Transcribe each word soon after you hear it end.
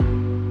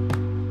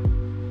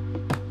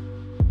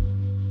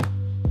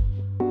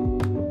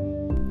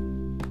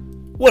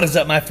What is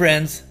up, my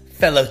friends,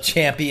 fellow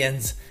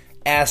champions,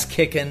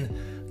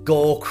 ass-kicking,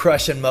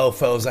 goal-crushing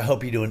mofos? I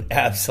hope you're doing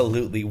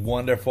absolutely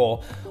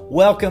wonderful.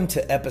 Welcome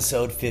to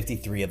episode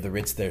 53 of the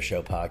Rich Thayer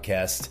Show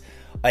podcast.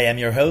 I am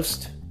your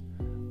host,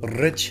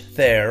 Rich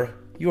Thayer,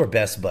 your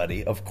best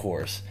buddy, of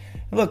course.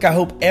 Look, I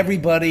hope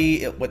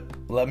everybody...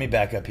 Let me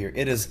back up here.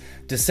 It is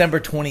December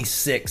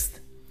 26th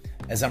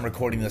as I'm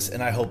recording this,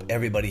 and I hope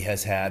everybody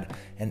has had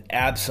an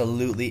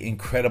absolutely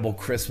incredible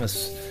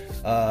Christmas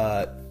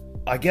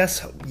I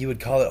guess you would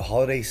call it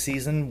holiday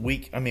season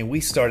week. I mean,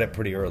 we start it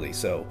pretty early.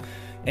 So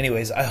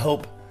anyways, I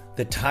hope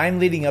the time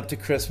leading up to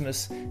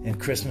Christmas and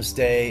Christmas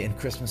Day and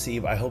Christmas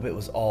Eve, I hope it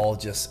was all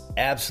just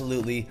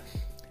absolutely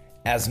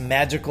as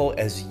magical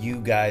as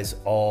you guys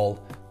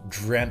all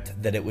dreamt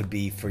that it would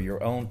be for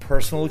your own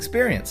personal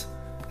experience.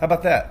 How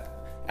about that?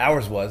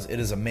 Ours was. It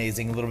is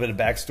amazing. A little bit of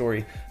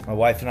backstory. My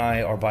wife and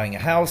I are buying a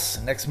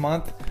house next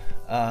month.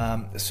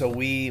 So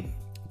we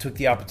took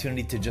the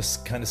opportunity to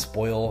just kind of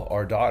spoil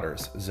our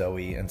daughters,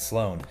 Zoe and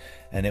Sloan,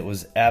 and it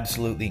was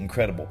absolutely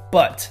incredible.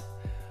 But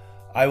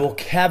I will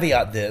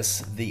caveat this.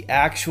 The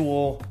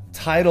actual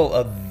title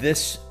of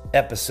this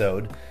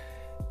episode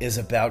is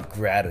about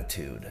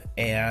gratitude.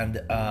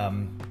 And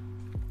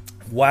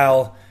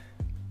while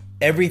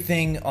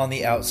everything on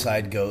the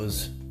outside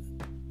goes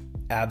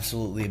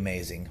absolutely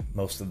amazing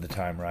most of the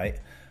time, right?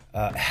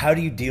 How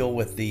do you deal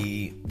with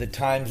the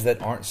times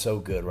that aren't so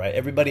good, right?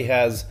 Everybody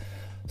has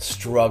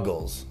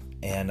struggles.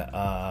 And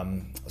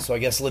so I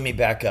guess let me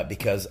back up,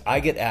 because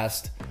I get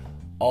asked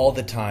all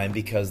the time,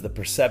 because the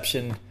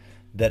perception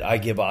that I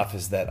give off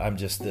is that I'm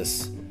just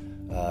this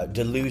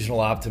delusional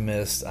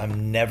optimist.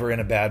 I'm never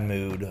in a bad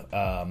mood.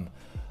 I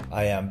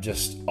am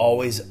just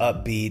always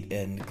upbeat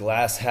and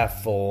glass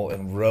half full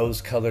and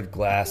rose-colored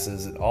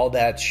glasses and all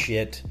that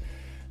shit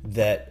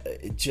that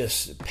it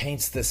just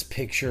paints this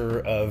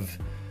picture of,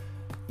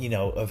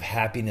 of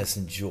happiness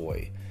and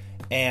joy.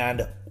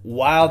 And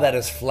while that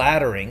is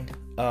flattering,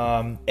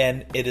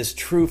 and it is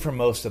true for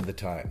most of the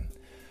time,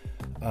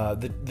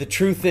 the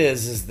truth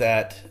is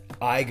that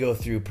I go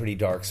through a pretty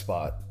dark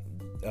spot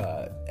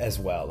as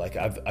well. Like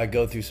I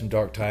go through some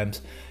dark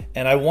times,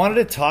 and I wanted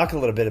to talk a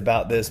little bit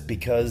about this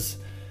because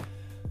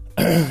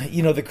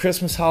the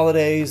Christmas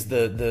holidays,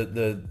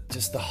 the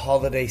just the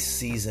holiday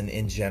season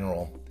in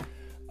general,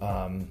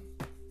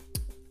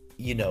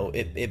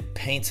 it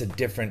paints a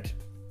different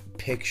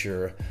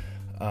picture,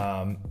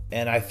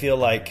 and I feel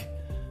like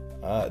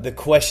the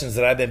questions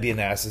that I've been being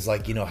asked is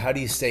like, how do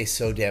you stay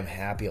so damn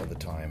happy all the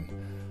time?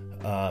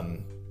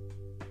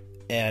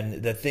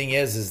 And the thing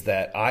is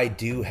that I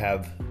do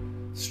have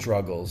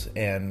struggles,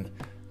 and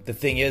the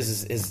thing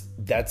is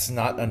that's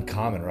not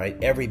uncommon, right?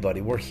 Everybody,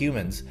 we're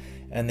humans,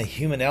 and the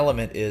human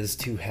element is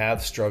to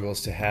have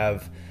struggles, to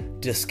have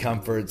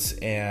discomforts,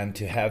 and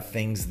to have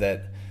things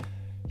that,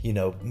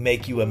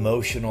 make you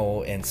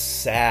emotional and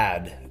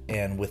sad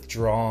and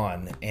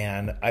withdrawn.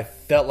 And I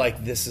felt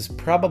like this is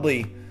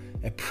probably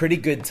a pretty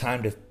good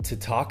time to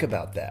talk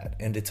about that,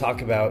 and to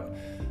talk about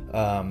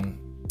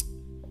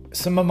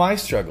some of my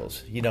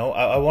struggles.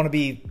 I want to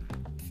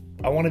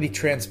be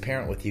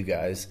transparent with you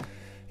guys,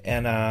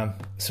 and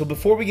so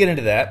before we get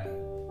into that,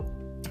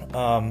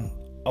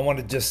 I want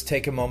to just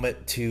take a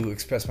moment to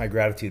express my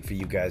gratitude for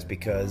you guys,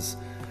 because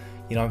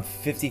I'm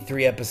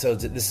 53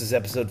 episodes. This is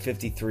episode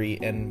 53,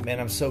 and man,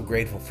 I'm so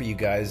grateful for you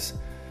guys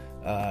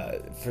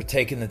for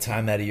taking the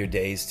time out of your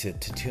days to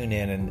tune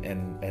in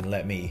and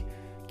let me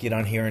get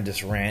on here and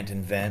just rant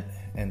and vent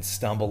and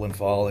stumble and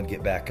fall and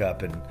get back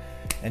up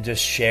and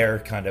just share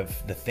kind of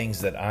the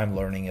things that I'm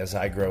learning as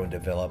I grow and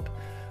develop.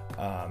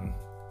 And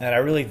I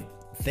really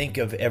think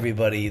of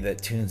everybody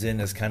that tunes in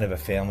as kind of a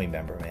family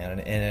member, man.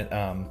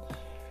 And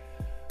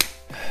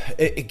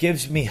it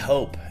gives me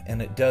hope,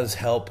 and it does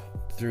help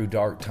through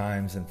dark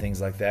times and things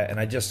like that. And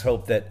I just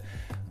hope that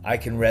I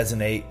can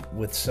resonate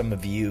with some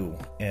of you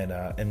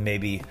and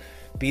maybe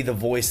be the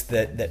voice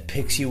that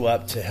picks you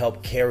up to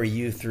help carry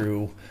you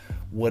through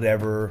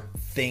whatever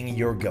thing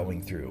you're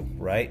going through,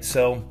 right?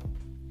 So,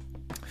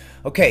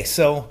 okay,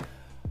 so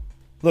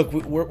look,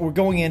 we're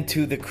going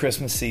into the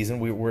Christmas season.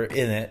 We're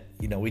in it.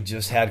 We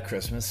just had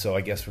Christmas, so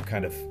I guess we're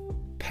kind of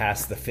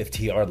past the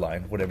 50-yard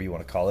line, whatever you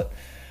want to call it.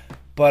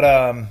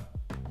 But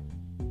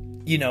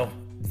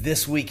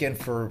this weekend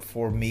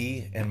for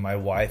me and my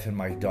wife and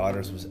my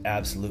daughters was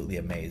absolutely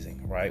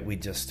amazing, right? We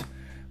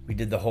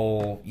did the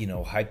whole,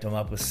 hyped them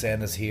up with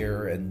Santa's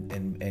here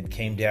and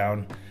came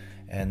down,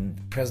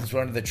 and presents were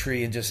under the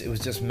tree, and it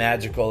was just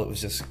magical. It was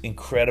just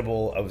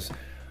incredible. I was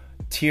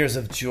tears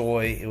of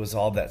joy. It was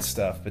all that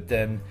stuff. But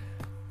then,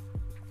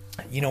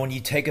 when you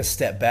take a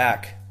step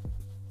back,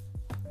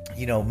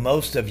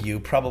 most of you,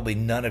 probably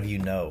none of you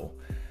know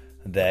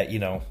that,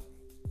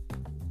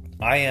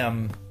 I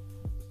am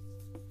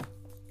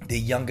the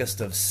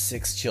youngest of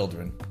 6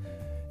 children.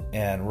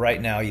 And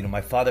right now, my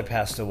father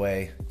passed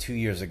away 2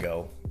 years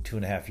ago,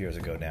 2.5 years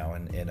ago now,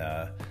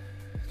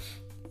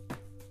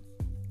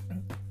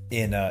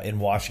 in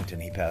Washington.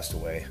 He passed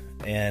away,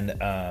 and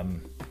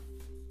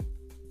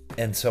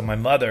so my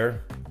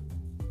mother,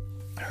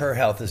 her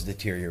health has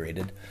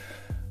deteriorated.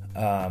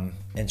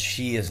 And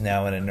she is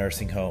now in a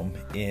nursing home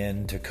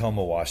in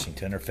Tacoma,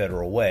 Washington, or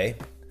Federal Way.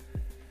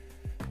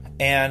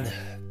 And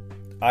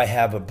I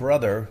have a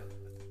brother,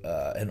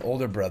 an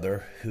older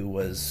brother, who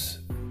was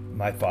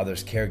my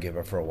father's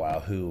caregiver for a while,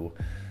 who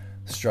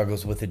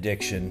struggles with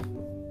addiction.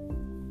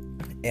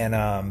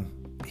 And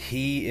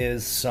he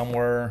is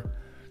somewhere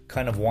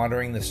kind of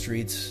wandering the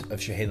streets of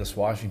Chehalis,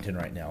 Washington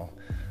right now,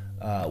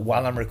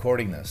 while I'm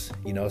recording this.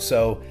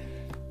 So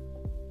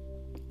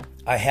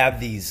I have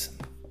this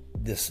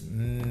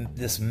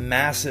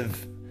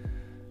massive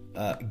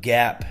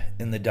gap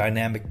in the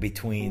dynamic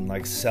between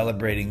like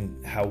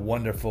celebrating how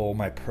wonderful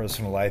my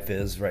personal life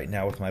is right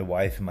now with my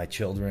wife and my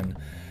children,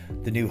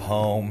 the new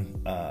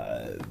home,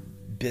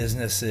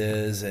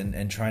 businesses,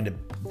 and trying to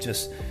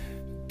just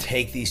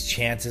take these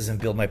chances and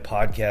build my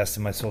podcast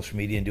and my social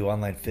media and do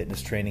online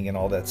fitness training and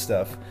all that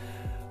stuff,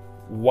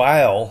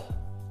 while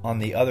on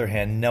the other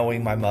hand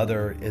knowing my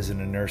mother is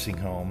in a nursing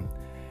home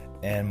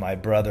and my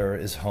brother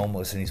is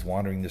homeless and he's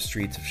wandering the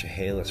streets of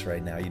Chehalis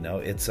right now.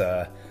 It's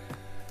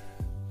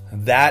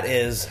that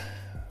is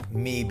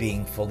me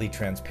being fully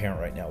transparent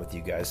right now with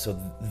you guys. So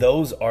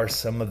those are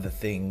some of the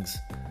things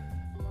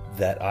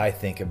that I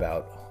think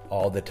about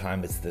all the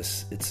time. It's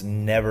this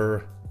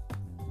never-ending,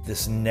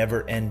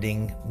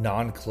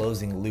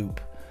 non-closing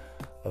loop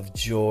of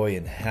joy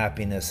and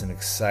happiness and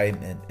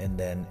excitement, and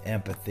then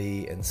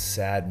empathy and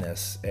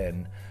sadness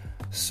and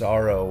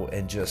sorrow,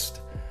 and just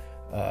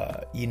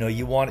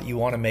you want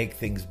to make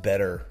things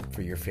better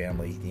for your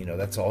family.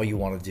 That's all you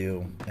want to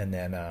do. And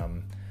then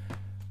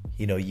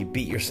you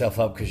beat yourself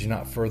up because you're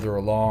not further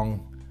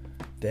along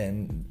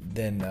than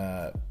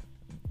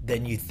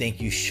you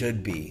think you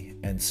should be.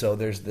 And so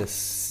there's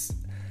this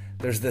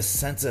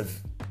sense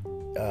of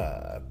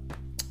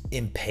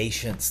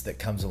impatience that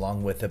comes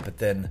along with it, but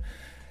then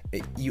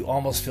you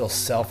almost feel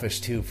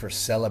selfish too for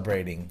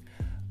celebrating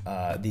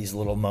these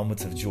little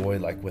moments of joy,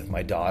 like with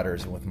my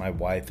daughters and with my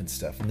wife and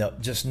stuff. No,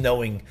 just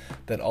knowing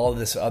that all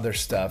this other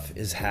stuff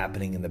is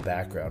happening in the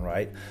background,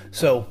 right?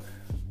 So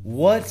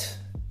what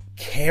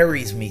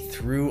carries me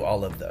through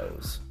all of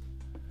those,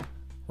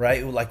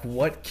 right? Like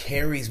what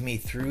carries me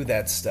through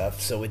that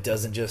stuff so it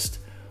doesn't just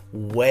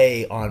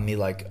weigh on me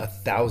like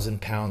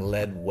 1,000-pound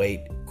lead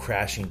weight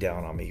crashing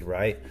down on me,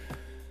 right?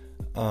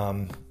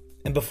 And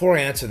before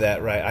I answer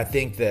that, right, I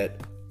think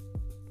that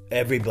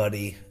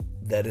everybody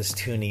that is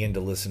tuning in to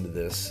listen to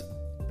this,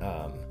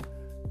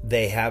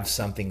 they have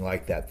something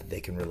like that they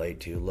can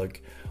relate to.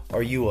 Look,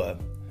 are you a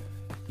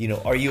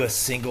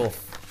single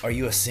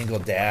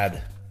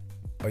dad?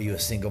 Are you a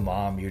single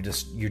mom?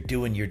 You're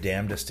doing your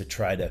damnedest to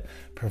try to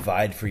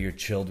provide for your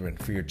children,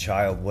 for your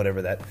child,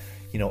 whatever that,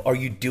 are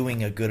you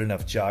doing a good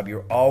enough job?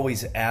 You're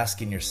always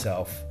asking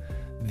yourself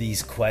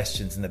these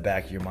questions in the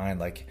back of your mind.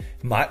 Like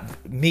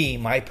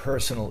my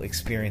personal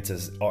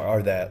experiences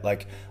are that,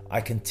 like,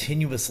 I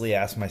continuously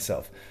ask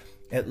myself,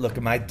 look,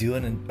 am I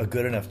doing a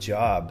good enough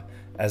job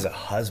as a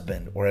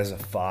husband or as a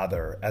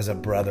father, as a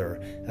brother,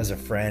 as a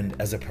friend,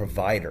 as a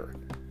provider?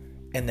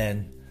 And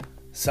then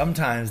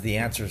sometimes the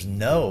answer is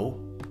no,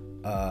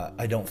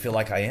 I don't feel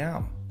like I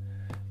am.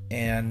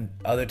 And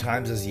other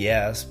times is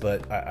yes,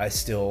 but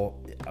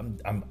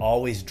I'm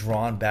always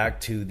drawn back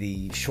to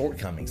the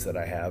shortcomings that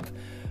I have.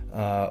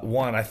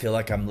 One, I feel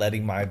like I'm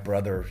letting my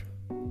brother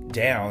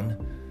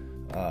down,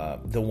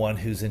 the one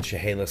who's in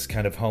Chehalis,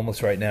 kind of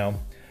homeless right now,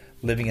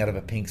 living out of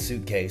a pink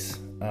suitcase,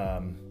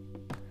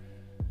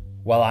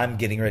 while I'm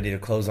getting ready to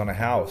close on a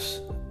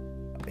house.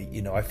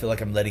 I feel like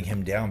I'm letting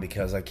him down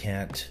because I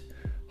can't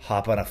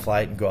hop on a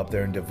flight and go up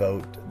there and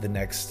devote the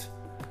next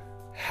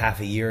half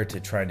a year to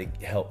trying to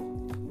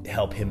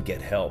help him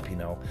get help.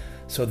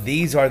 So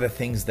these are the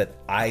things that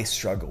I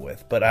struggle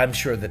with, but I'm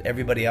sure that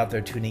everybody out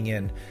there tuning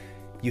in,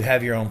 you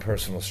have your own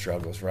personal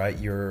struggles, right?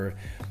 You're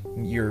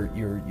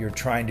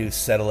trying to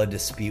settle a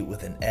dispute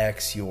with an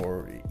ex.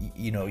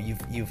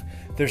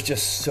 There's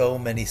just so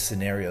many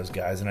scenarios,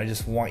 guys, and I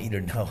just want you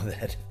to know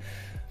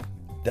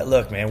that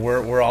look, man,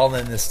 we're all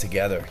in this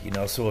together,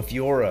 So if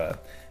you're a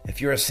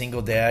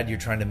single dad, you're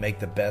trying to make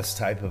the best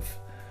type of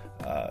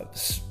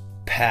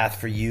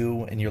path for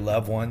you and your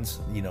loved ones,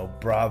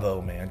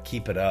 bravo, man,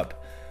 keep it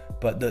up.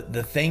 But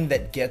the thing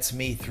that gets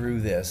me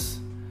through this,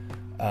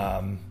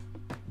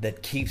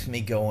 that keeps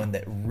me going,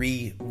 that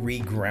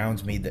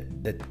re-grounds me,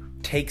 that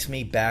takes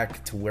me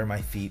back to where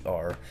my feet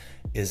are,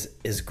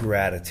 is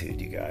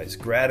gratitude, you guys.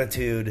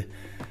 Gratitude,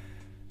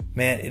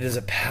 man, it is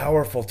a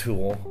powerful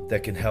tool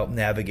that can help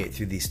navigate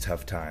through these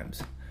tough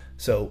times.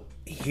 So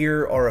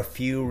here are a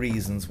few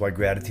reasons why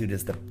gratitude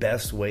is the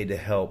best way to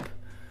help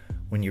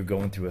when you're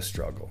going through a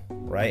struggle,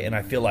 right? And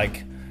I feel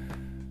like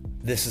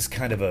this is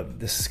kind of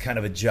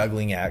a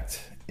juggling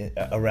act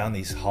around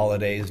these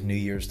holidays, New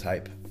Year's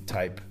type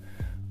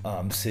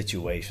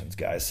situations,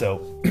 guys. So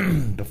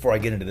before I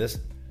get into this,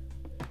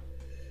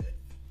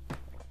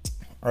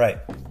 all right,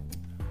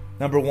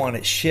 number one,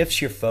 it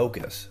shifts your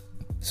focus.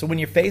 So when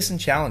you're facing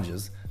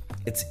challenges,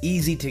 it's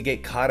easy to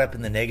get caught up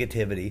in the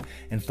negativity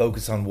and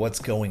focus on what's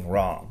going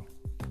wrong.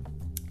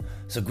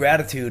 So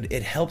gratitude,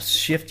 it helps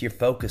shift your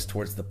focus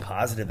towards the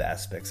positive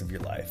aspects of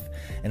your life,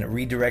 and it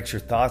redirects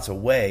your thoughts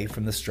away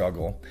from the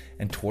struggle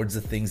and towards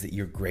the things that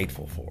you're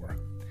grateful for.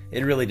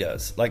 It really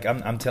does. Like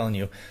I'm telling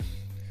you,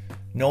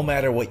 no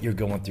matter what you're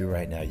going through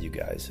right now, you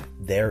guys,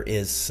 there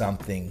is some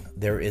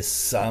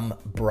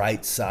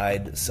bright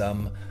side,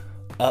 some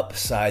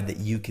upside that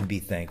you can be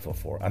thankful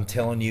for. I'm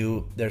telling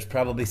you, there's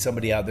probably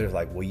somebody out there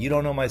like, well, you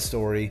don't know my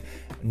story.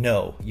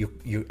 No, you're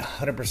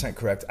 100%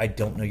 correct. I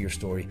don't know your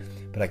story,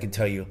 but I can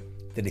tell you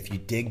that if you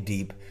dig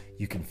deep,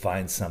 you can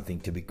find something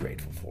to be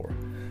grateful for.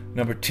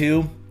 Number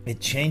 2, it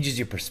changes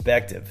your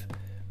perspective.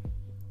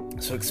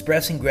 So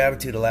expressing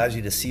gratitude allows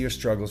you to see your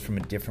struggles from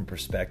a different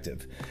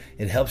perspective.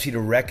 It helps you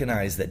to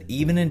recognize that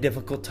even in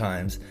difficult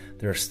times,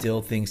 there are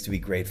still things to be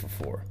grateful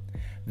for.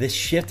 This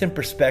shift in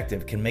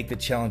perspective can make the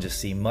challenges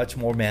seem much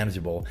more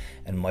manageable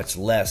and much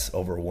less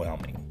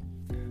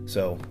overwhelming.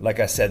 So, like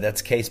I said,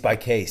 that's case by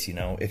case.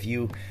 If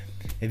you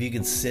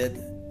can sit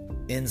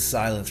in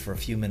silence for a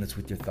few minutes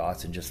with your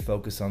thoughts and just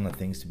focus on the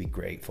things to be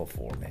grateful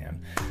for,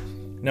 man.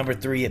 Number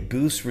 3, it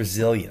boosts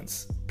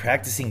resilience.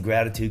 Practicing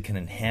gratitude can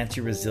enhance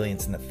your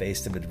resilience in the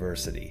face of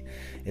adversity.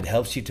 It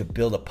helps you to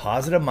build a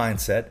positive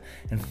mindset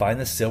and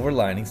find the silver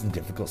linings in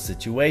difficult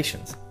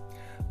situations.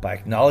 By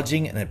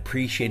acknowledging and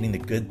appreciating the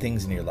good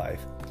things in your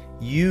life,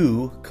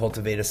 you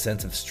cultivate a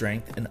sense of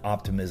strength and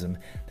optimism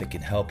that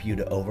can help you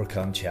to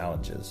overcome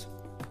challenges.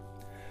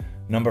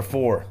 Number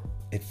 4,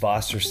 it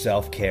fosters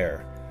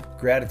self-care.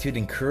 Gratitude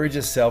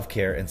encourages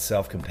self-care and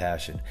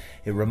self-compassion.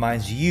 It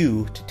reminds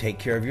you to take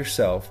care of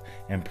yourself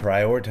and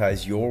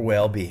prioritize your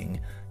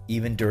well-being,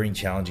 even during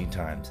challenging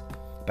times.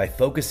 By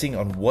focusing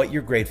on what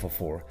you're grateful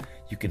for,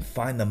 you can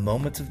find the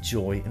moments of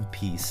joy and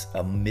peace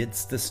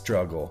amidst the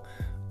struggle,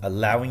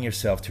 allowing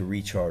yourself to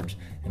recharge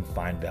and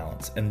find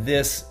balance. And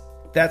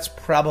that's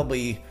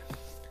probably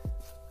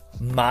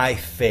my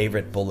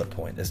favorite bullet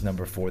point is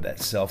number 4, that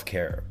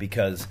self-care,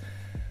 because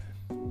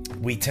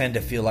we tend to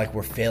feel like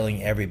we're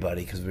failing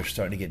everybody because we're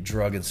starting to get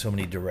drug in so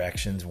many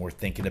directions, and we're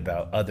thinking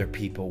about other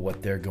people,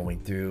 what they're going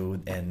through,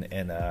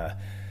 and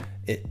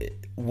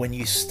when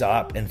you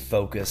stop and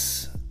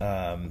focus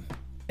and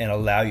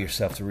allow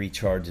yourself to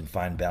recharge and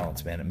find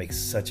balance, man, it makes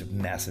such a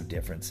massive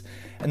difference.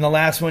 And the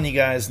last one, you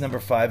guys, number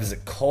 5, is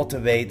it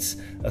cultivates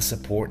a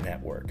support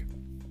network.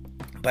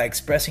 By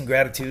expressing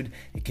gratitude,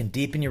 it can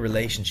deepen your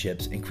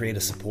relationships and create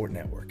a support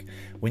network.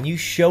 When you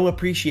show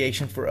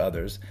appreciation for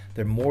others,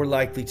 they're more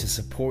likely to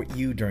support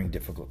you during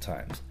difficult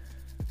times.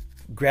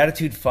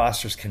 Gratitude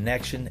fosters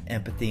connection,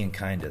 empathy, and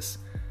kindness,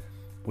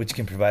 which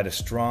can provide a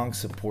strong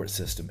support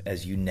system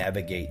as you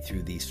navigate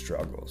through these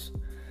struggles.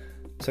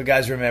 So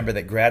guys, remember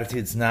that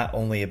gratitude is not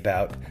only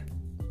about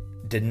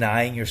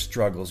denying your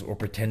struggles or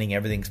pretending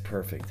everything's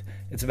perfect.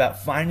 It's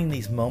about finding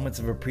these moments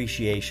of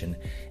appreciation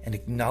and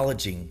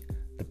acknowledging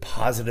the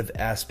positive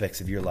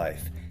aspects of your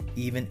life,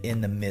 even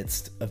in the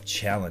midst of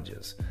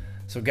challenges.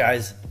 So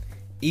guys,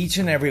 each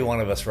and every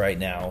one of us right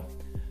now,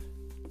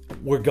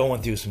 we're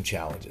going through some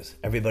challenges.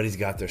 Everybody's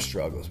got their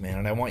struggles, man.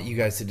 And I want you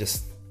guys to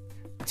just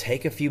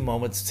take a few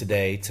moments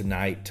today,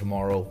 tonight,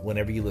 tomorrow,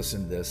 whenever you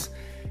listen to this,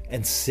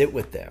 and sit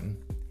with them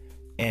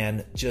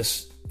and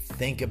just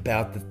think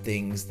about the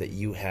things that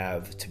you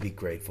have to be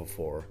grateful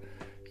for.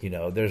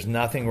 There's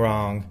nothing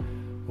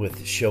wrong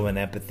with showing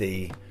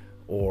empathy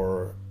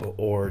or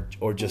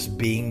just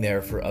being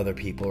there for other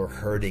people or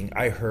hurting.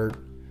 I hurt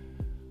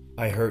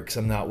because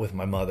I'm not with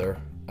my mother.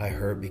 I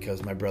hurt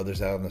because my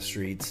brother's out on the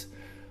streets.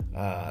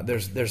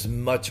 There's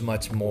much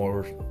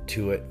more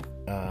to it.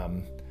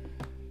 I'm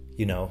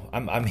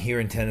here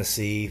in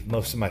Tennessee.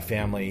 Most of my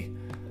family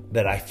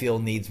that I feel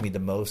needs me the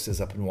most is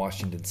up in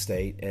Washington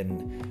State,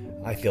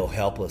 and I feel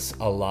helpless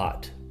a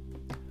lot.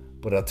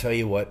 But I'll tell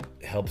you what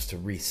helps to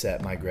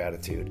reset my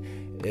gratitude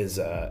is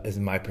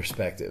my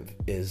perspective,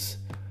 is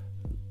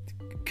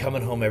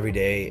coming home every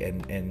day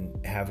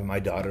and having my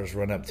daughters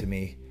run up to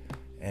me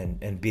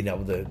and being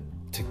able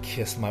to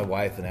kiss my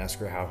wife and ask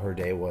her how her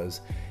day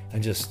was.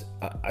 And just,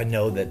 I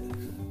know that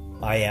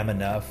I am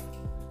enough,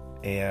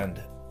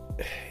 and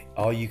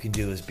all you can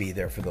do is be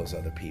there for those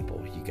other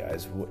people, you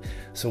guys.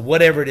 So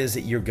whatever it is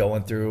that you're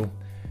going through,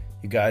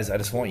 you guys, I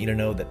just want you to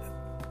know that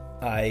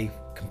I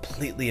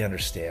completely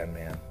understand,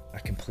 man. I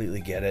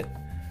completely get it.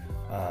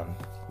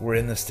 We're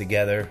in this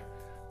together,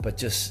 but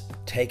just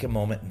take a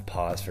moment and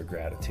pause for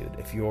gratitude.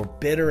 If you're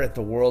bitter at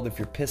the world, if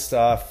you're pissed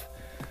off,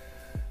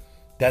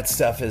 that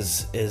stuff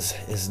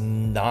is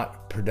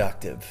not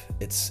productive.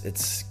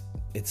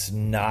 It's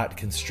not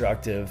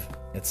constructive.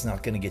 It's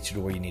not going to get you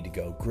to where you need to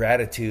go.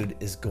 Gratitude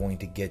is going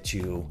to get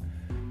you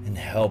and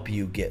help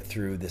you get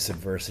through this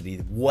adversity,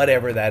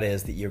 whatever that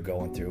is that you're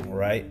going through, all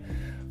right?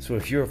 So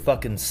if you're a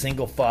fucking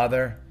single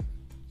father,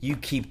 you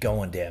keep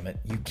going, damn it.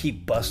 You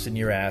keep busting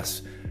your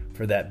ass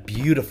for that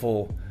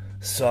beautiful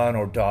son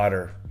or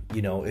daughter.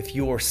 If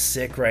you're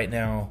sick right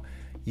now,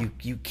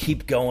 you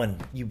keep going.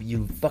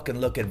 You fucking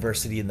look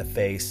adversity in the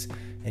face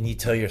and you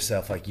tell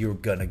yourself like you're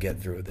gonna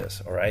get through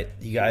this, all right?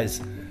 You guys,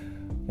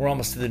 we're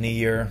almost to the new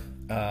year.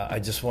 I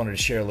just wanted to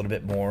share a little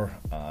bit more.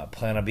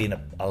 Plan on being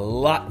a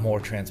lot more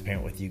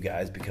transparent with you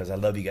guys because I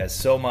love you guys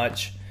so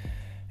much.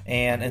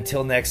 And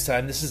until next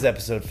time, this is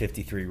episode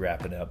 53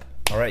 wrapping up.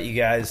 All right, you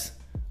guys,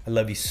 I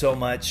love you so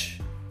much.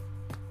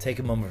 Take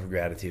a moment for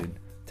gratitude.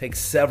 Take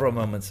several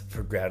moments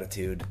for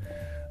gratitude.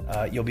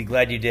 You'll be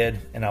glad you did,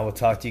 and I will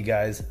talk to you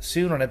guys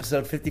soon on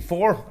episode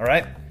 54. All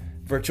right?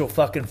 Virtual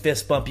fucking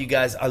fist bump, you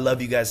guys. I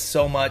love you guys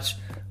so much.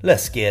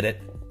 Let's get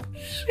it.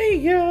 See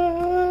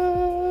ya.